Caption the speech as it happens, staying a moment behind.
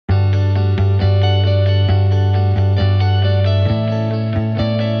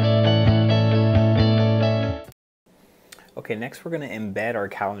Okay, next we're going to embed our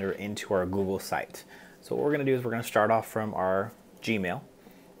calendar into our Google site. So what we're going to do is we're going to start off from our Gmail.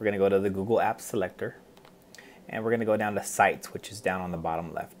 We're going to go to the Google Apps selector, and we're going to go down to Sites, which is down on the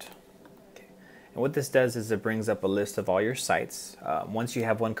bottom left. Okay. And what this does is it brings up a list of all your sites. Once you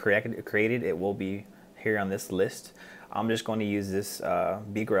have one created, it will be here on this list. I'm just going to use this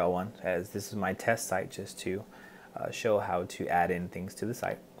BeGrail one, as this is my test site, just to show how to add in things to the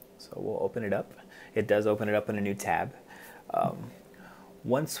site. So we'll open it up. It does open it up in a new tab.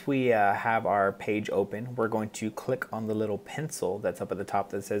 Once we have our page open, we're going to click on the little pencil that's up at the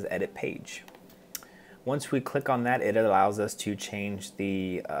top that says Edit Page. Once we click on that, it allows us to change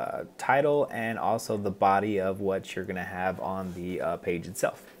the title and also the body of what you're going to have on the page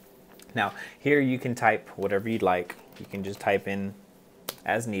itself. Now, here you can type whatever you'd like. You can just type in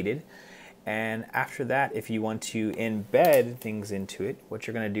as needed. And after that, if you want to embed things into it, what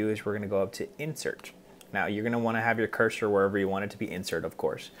you're going to do is we're going to go up to Insert. Now, you're going to want to have your cursor wherever you want it to be insert, of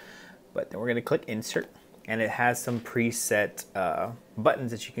course. But then we're going to click Insert, and it has some preset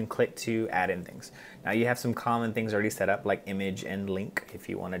buttons that you can click to add in things. Now, you have some common things already set up, like image and link, if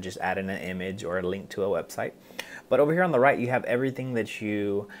you want to just add in an image or a link to a website. But over here on the right, you have everything that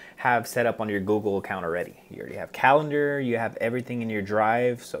you have set up on your Google account already. You already have calendar, you have everything in your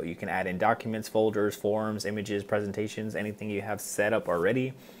Drive, so you can add in documents, folders, forms, images, presentations, anything you have set up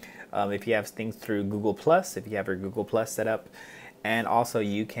already. If you have things through Google+, if you have your Google+ set up, and also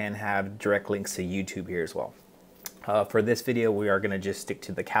you can have direct links to YouTube here as well. For this video, we are going to just stick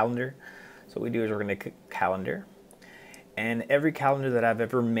to the calendar. So what we do is we're going to click Calendar, and every calendar that I've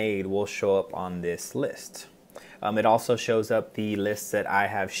ever made will show up on this list. It also shows up the lists that I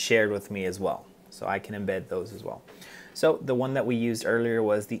have shared with me as well, so I can embed those as well. So the one that we used earlier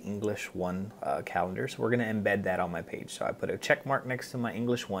was the English 1 calendar, so we're going to embed that on my page. So I put a check mark next to my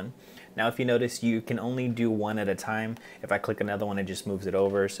English 1. Now if you notice, you can only do one at a time. If I click another one, it just moves it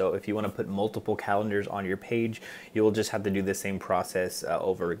over. So if you want to put multiple calendars on your page, you'll just have to do the same process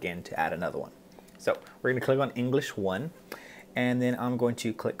over again to add another one. So we're going to click on English 1, and then I'm going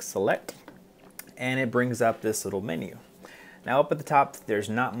to click Select, and it brings up this little menu. Now up at the top, there's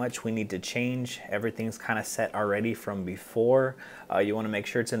not much we need to change. Everything's kind of set already from before. You want to make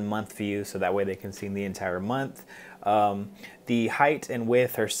sure it's in month view, so that way they can see the entire month. The height and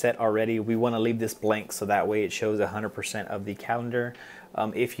width are set already. We want to leave this blank, so that way it shows 100% of the calendar.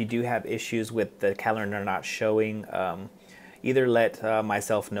 If you do have issues with the calendar not showing, either let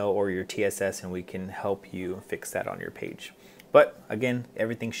myself know or your TSS, and we can help you fix that on your page. But again,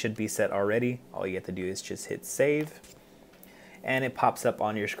 everything should be set already. All you have to do is just hit save, and it pops up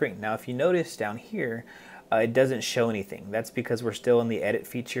on your screen. Now if you notice down here, it doesn't show anything. That's because we're still in the edit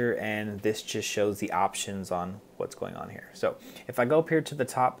feature, and this just shows the options on what's going on here. So if I go up here to the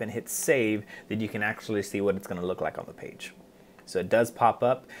top and hit save, then you can actually see what it's going to look like on the page. So it does pop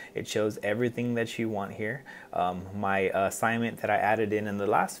up. It shows everything that you want here. My assignment that I added in the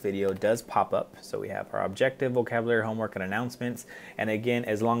last video does pop up. So we have our objective, vocabulary, homework, and announcements. And again,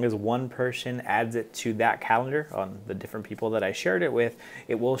 as long as one person adds it to that calendar on the different people that I shared it with,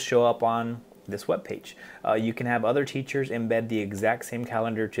 it will show up on this web page. You can have other teachers embed the exact same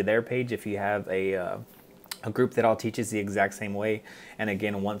calendar to their page if you have a group that all teaches the exact same way. And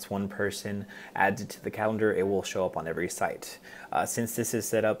again, once one person adds it to the calendar, it will show up on every site. Since this is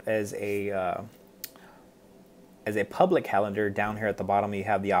set up as a public calendar, down here at the bottom you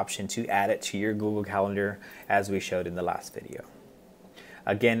have the option to add it to your Google Calendar, as we showed in the last video.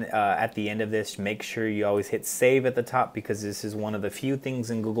 Again, at the end of this, make sure you always hit save at the top, because this is one of the few things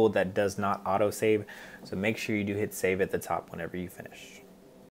in Google that does not autosave. So make sure you do hit save at the top whenever you finish.